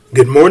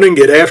Good morning,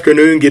 good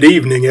afternoon, good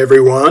evening,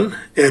 everyone,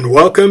 and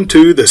welcome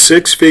to the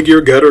Six Figure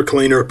Gutter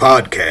Cleaner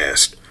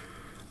podcast.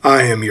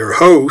 I am your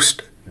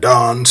host,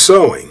 Don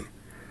Sowing.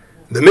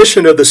 The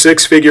mission of the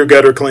Six Figure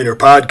Gutter Cleaner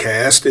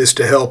podcast is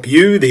to help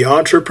you, the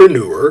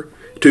entrepreneur,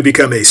 to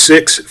become a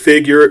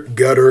six-figure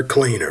gutter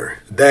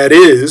cleaner. That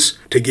is,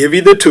 to give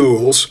you the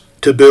tools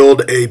to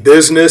build a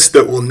business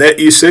that will net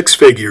you six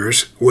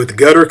figures with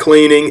gutter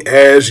cleaning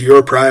as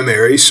your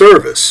primary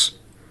service.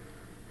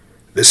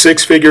 The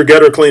Six Figure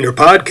Gutter Cleaner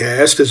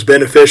podcast is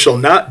beneficial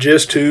not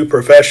just to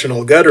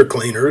professional gutter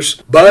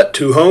cleaners, but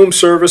to home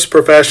service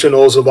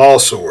professionals of all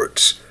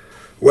sorts.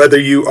 Whether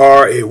you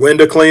are a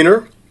window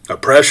cleaner, a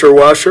pressure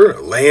washer,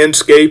 a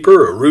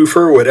landscaper, a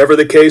roofer, whatever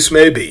the case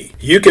may be,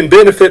 you can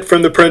benefit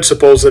from the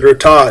principles that are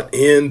taught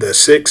in the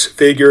Six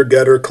Figure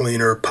Gutter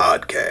Cleaner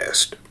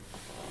podcast.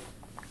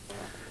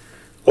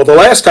 Well, the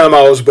last time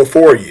I was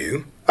before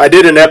you, I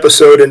did an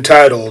episode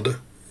entitled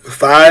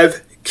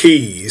 5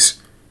 Keys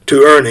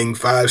to Earning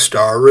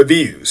 5-Star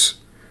Reviews.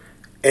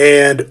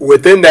 And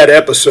within that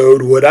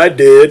episode, what I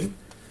did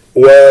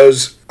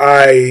was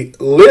I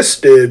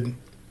listed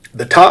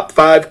the top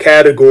 5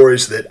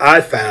 categories that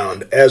I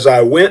found as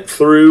I went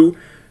through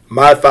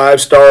my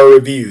 5-star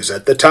reviews.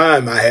 At the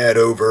time, I had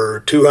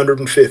over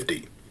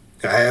 250.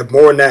 I have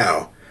more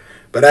now,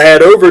 but I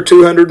had over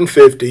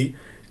 250,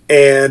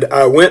 and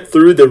I went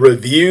through the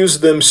reviews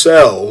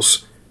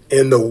themselves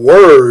in the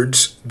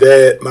words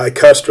that my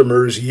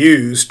customers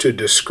use to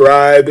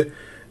describe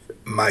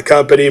my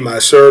company, my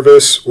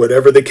service,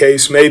 whatever the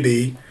case may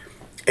be,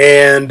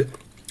 and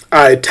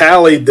I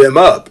tallied them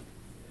up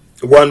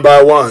one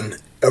by one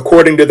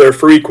according to their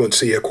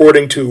frequency,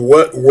 according to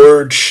what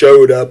words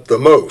showed up the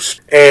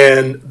most.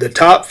 And the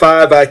top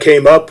 5 I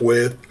came up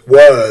with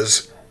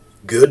was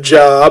good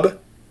job,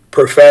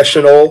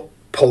 professional,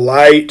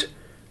 polite,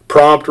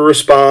 prompt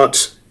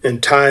response,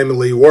 and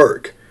timely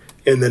work.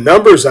 And the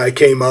numbers I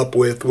came up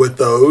with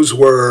those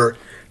were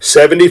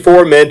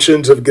 74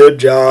 mentions of good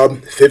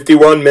job,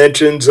 51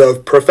 mentions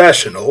of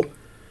professional,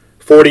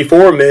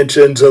 44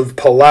 mentions of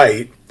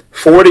polite,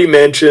 40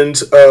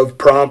 mentions of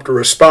prompt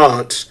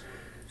response,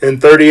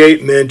 and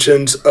 38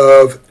 mentions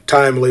of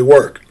timely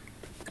work.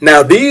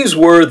 Now, these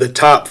were the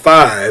top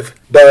 5,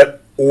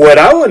 but what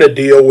I want to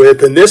deal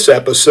with in this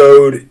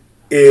episode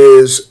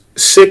is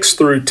 6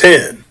 through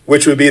 10,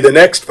 which would be the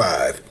next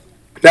 5.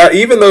 Now,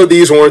 even though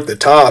these weren't the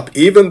top,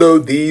 even though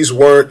these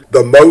weren't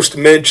the most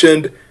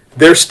mentioned,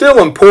 they're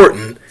still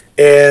important,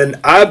 and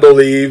I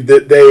believe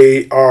that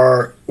they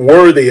are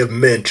worthy of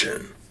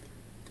mention.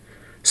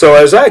 So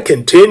as I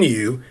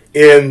continue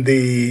in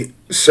the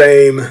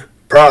same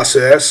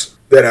process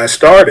that I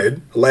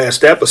started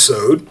last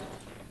episode,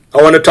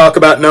 I want to talk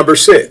about number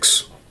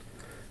 6.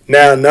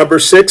 Now, number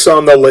 6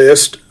 on the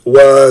list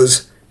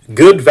was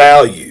good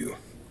value.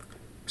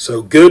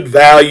 So good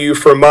value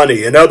for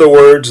money. In other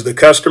words, the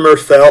customer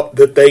felt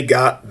that they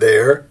got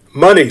their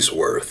money's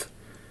worth.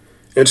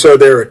 And so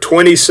there are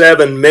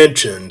 27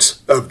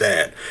 mentions of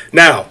that.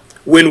 Now,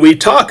 when we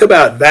talk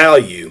about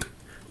value,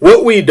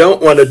 what we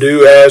don't want to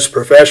do as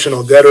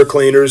professional gutter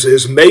cleaners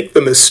is make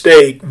the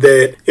mistake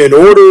that in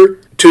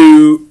order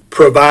to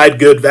provide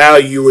good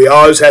value, we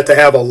always have to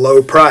have a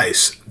low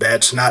price.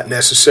 That's not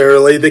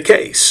necessarily the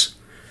case.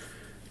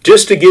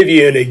 Just to give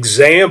you an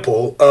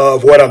example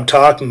of what I'm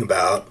talking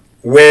about,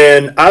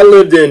 when I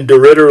lived in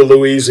DeRidder,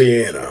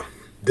 Louisiana,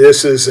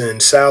 this is in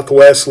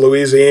southwest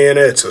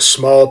Louisiana. It's a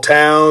small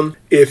town.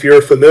 If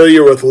you're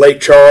familiar with Lake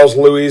Charles,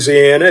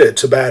 Louisiana,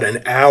 it's about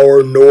an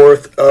hour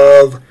north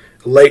of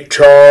Lake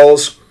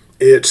Charles.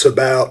 It's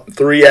about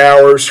 3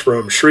 hours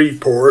from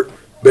Shreveport.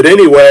 But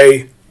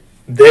anyway,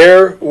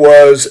 there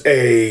was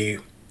a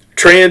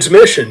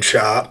transmission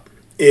shop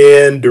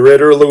in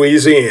DeRidder,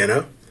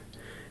 Louisiana,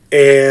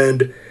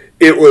 and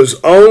it was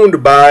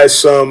owned by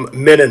some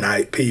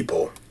Mennonite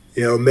people.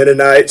 You know,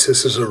 Mennonites,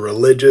 this is a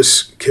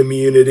religious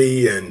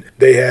community, and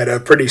they had a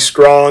pretty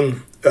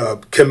strong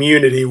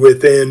community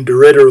within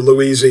DeRidder,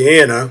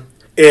 Louisiana.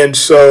 And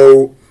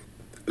so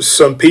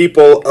some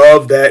people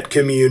of that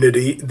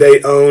community,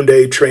 they owned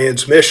a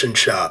transmission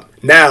shop.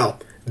 Now,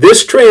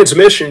 this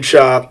transmission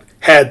shop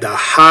had the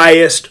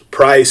highest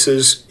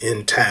prices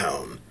in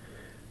town,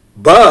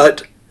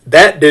 but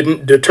that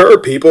didn't deter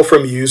people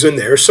from using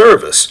their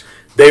service.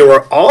 They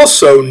were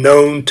also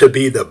known to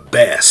be the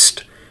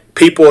best.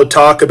 People would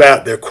talk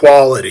about their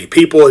quality.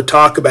 People would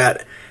talk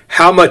about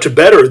how much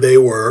better they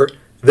were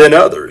than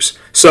others.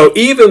 So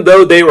even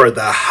though they were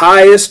the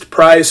highest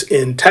price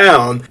in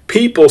town,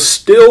 people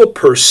still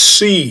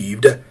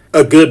perceived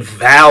a good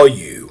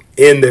value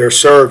in their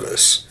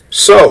service.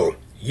 So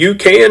you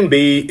can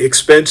be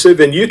expensive,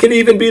 and you can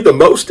even be the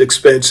most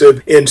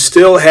expensive and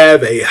still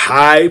have a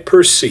high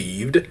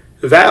perceived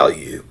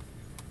value.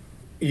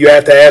 You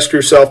have to ask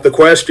yourself the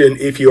question,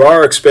 if you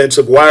are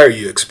expensive, why are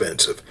you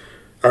expensive?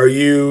 Are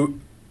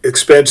you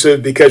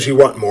expensive because you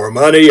want more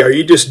money? Are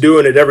you just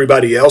doing it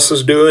everybody else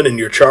is doing and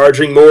you're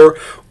charging more?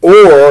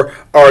 Or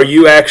are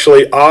you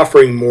actually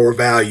offering more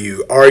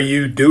value? Are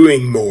you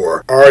doing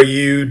more? Are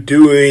you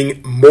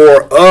doing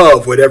more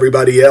of what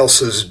everybody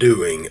else is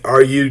doing?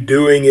 Are you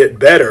doing it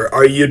better?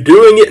 Are you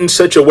doing it in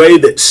such a way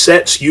that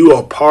sets you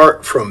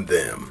apart from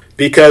them?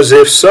 Because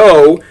if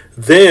so,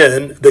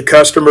 then the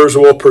customers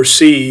will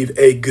perceive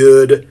a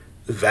good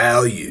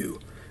value.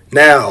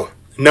 Now,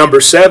 number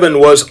 7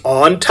 was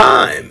on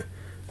time.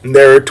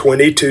 There are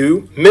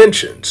 22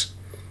 mentions.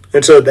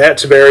 And so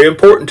that's very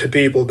important to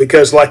people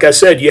because, like I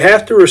said, you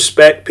have to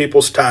respect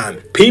people's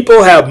time.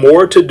 People have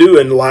more to do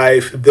in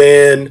life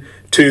than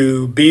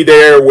to be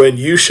there when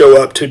you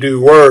show up to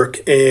do work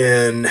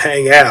and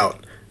hang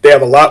out. They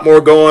have a lot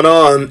more going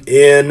on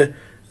in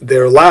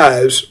their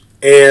lives,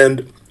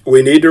 and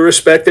we need to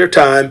respect their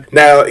time.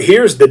 Now,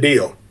 here's the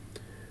deal.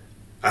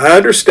 I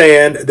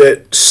understand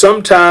that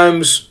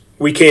sometimes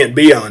we can't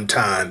be on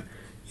time.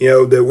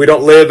 That we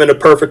don't live in a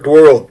perfect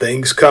world.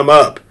 Things come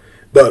up.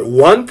 But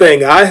one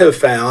thing I have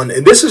found,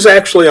 and this is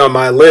actually on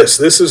my list,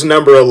 this is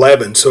number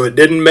 11, so it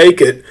didn't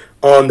make it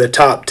on the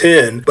top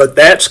 10, but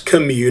that's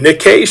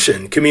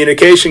communication.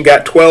 Communication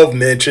got 12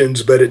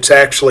 mentions, but it's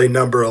actually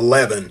number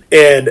 11.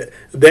 And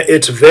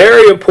it's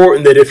very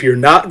important that if you're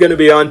not going to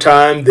be on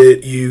time,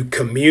 that you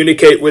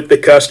communicate with the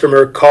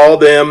customer, call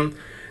them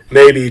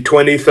maybe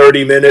 20,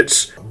 30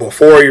 minutes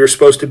before you're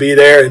supposed to be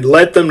there and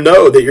let them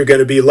know that you're going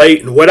to be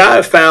late. And what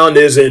I've found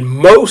is in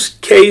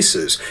most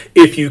cases,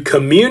 if you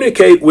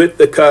communicate with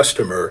the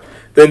customer,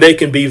 then they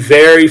can be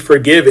very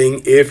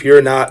forgiving if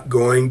you're not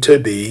going to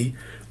be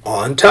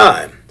on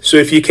time. So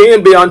if you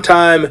can be on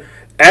time,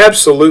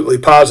 absolutely,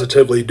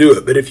 positively do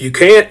it. But if you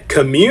can't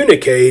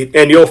communicate,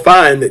 and you'll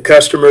find that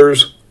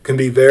customers can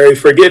be very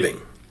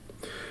forgiving.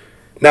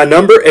 Now,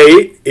 number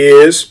 8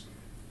 is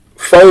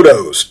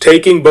photos,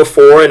 taking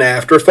before and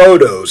after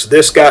photos.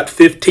 This got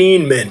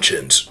 15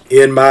 mentions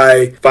in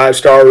my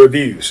 5-star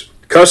reviews.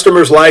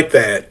 Customers like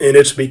that, and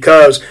it's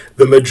because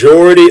the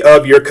majority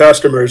of your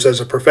customers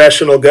as a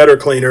professional gutter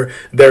cleaner,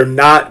 they're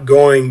not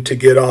going to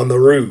get on the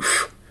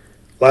roof.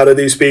 A lot of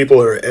these people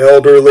are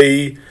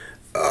elderly,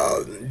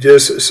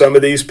 just some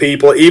of these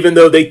people, even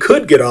though they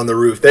could get on the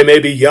roof, they may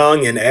be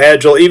young and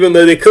agile, even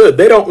though they could,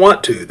 they don't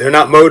want to. They're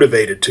not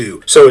motivated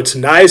to. So it's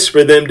nice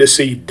for them to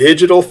see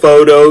digital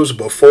photos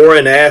before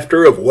and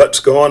after of what's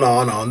going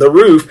on the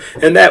roof.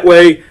 And that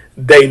way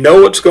they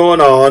know what's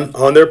going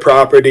on their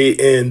property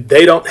and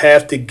they don't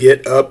have to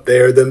get up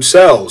there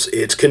themselves.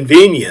 It's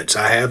convenience.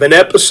 I have an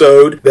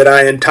episode that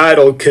I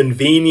entitled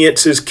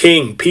Convenience is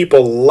King.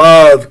 People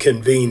love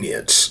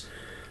convenience.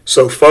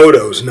 So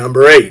photos,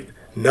 number 8.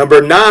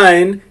 Number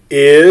 9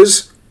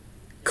 is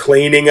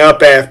cleaning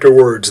up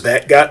afterwards.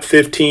 That got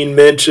 15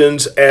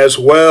 mentions as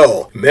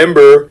well.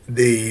 Remember,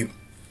 the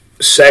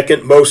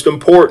second most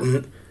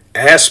important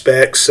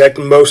aspect,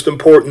 second most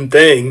important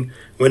thing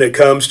when it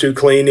comes to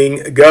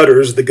cleaning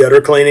gutters, the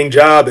gutter cleaning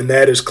job, and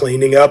that is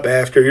cleaning up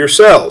after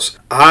yourselves.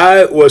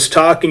 I was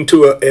talking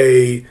to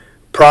a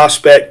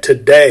prospect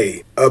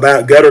today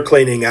about gutter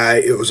cleaning.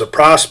 It was a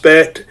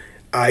prospect.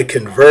 I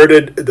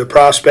converted the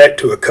prospect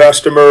to a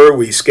customer.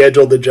 We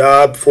scheduled the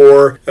job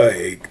for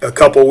a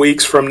couple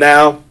weeks from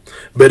now.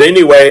 But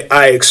anyway,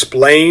 I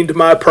explained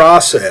my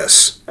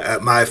process,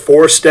 my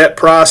 4-step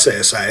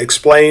process. I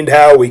explained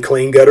how we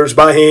clean gutters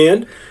by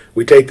hand.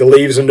 We take the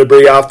leaves and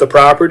debris off the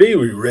property.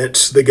 We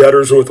rinse the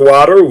gutters with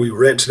water. We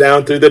rinse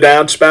down through the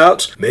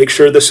downspouts. Make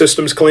sure the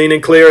system's clean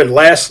and clear. And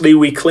lastly,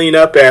 we clean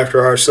up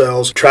after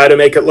ourselves. Try to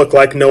make it look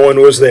like no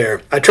one was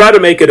there. I try to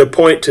make it a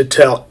point to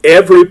tell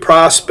every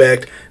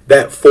prospect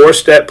that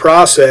 4-step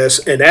process.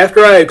 And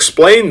after I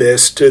explained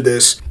this to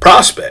this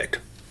prospect,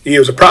 he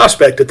was a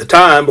prospect at the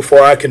time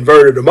before I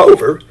converted him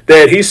over,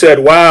 that he said,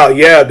 wow,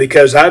 yeah,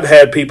 because I've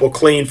had people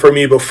clean for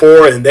me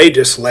before and they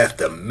just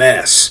left a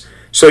mess.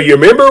 So you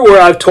remember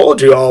where I've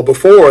told you all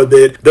before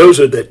that those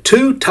are the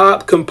 2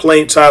 top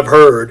complaints I've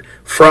heard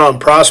from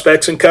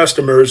prospects and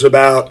customers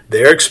about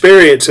their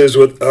experiences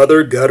with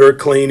other gutter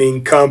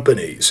cleaning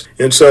companies.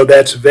 And so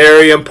that's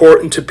very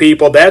important to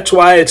people. That's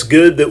why it's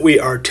good that we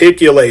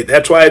articulate.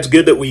 That's why it's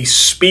good that we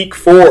speak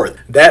forth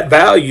that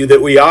value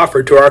that we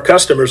offer to our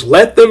customers.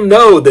 Let them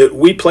know that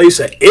we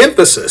place an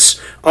emphasis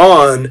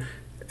on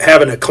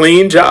having a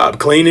clean job,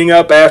 cleaning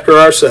up after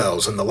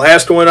ourselves. And the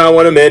last one I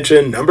want to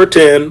mention, number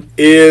 10,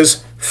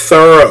 is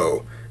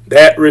thorough.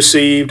 That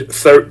received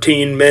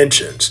 13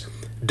 mentions.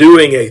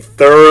 Doing a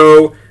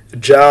thorough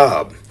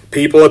job.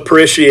 People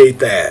appreciate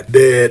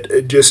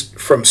that just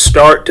from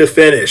start to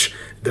finish,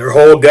 their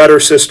whole gutter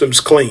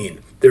system's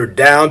clean. Their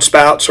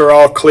downspouts are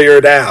all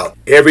cleared out.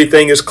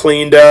 Everything is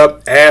cleaned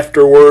up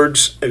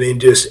afterwards.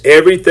 Just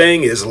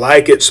everything is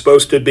like it's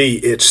supposed to be.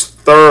 It's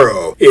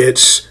thorough.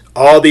 It's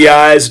all the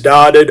I's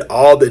dotted,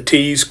 all the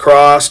T's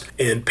crossed,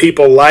 and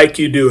people like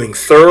you doing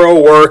thorough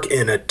work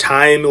in a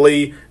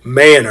timely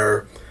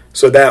manner.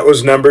 So that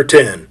was number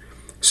 10.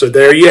 So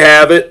there you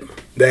have it.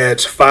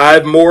 That's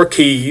 5 more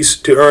keys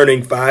to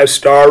earning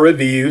 5-star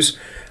reviews.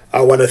 I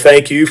want to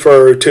thank you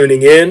for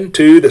tuning in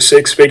to the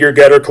Six Figure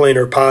Gutter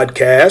Cleaner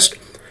podcast.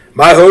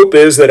 My hope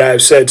is that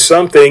I've said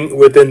something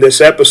within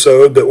this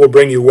episode that will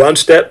bring you one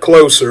step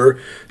closer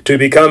to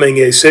becoming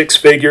a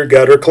six-figure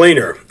gutter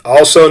cleaner.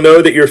 Also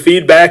know that your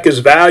feedback is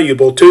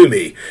valuable to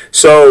me.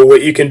 So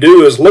what you can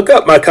do is look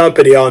up my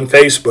company on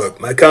Facebook.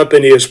 My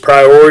company is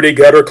Priority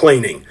Gutter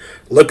Cleaning.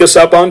 Look us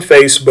up on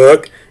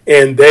Facebook,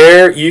 and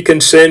there you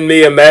can send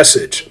me a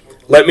message.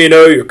 Let me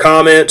know your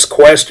comments,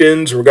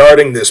 questions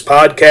regarding this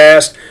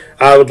podcast.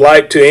 I would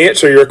like to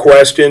answer your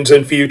questions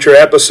in future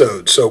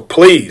episodes. So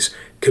please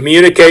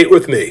communicate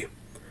with me.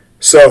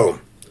 So,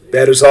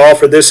 that is all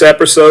for this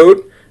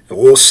episode, and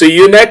we'll see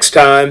you next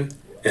time,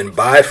 and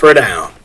bye for now.